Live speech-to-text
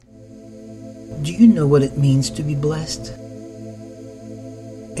Do you know what it means to be blessed?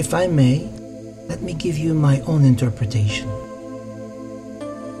 If I may, let me give you my own interpretation.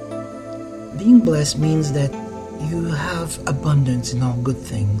 Being blessed means that you have abundance in all good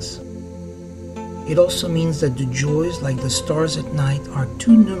things. It also means that the joys like the stars at night are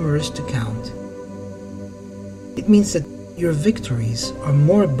too numerous to count. It means that your victories are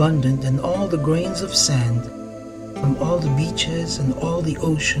more abundant than all the grains of sand from all the beaches and all the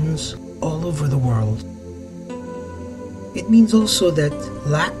oceans all over the world. It means also that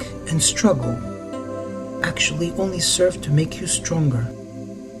lack and struggle actually only serve to make you stronger.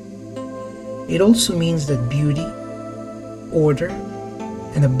 It also means that beauty, order,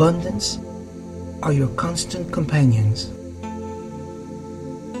 and abundance are your constant companions.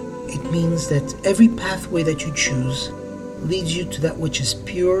 It means that every pathway that you choose leads you to that which is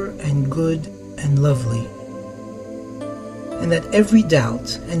pure and good and lovely, and that every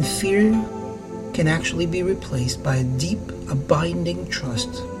doubt and fear can actually be replaced by a deep, abiding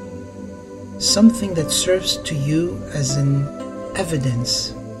trust, something that serves to you as an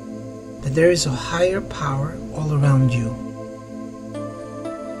evidence that there is a higher power all around you.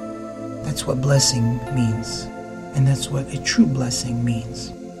 That's what blessing means, and that's what a true blessing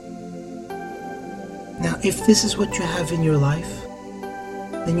means. Now, if this is what you have in your life,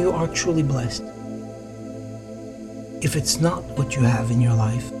 then you are truly blessed. If it's not what you have in your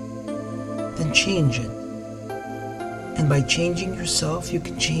life, then change it. And by changing yourself, you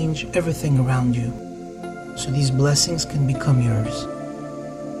can change everything around you, so these blessings can become yours.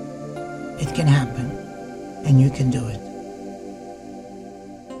 It can happen, and you can do it.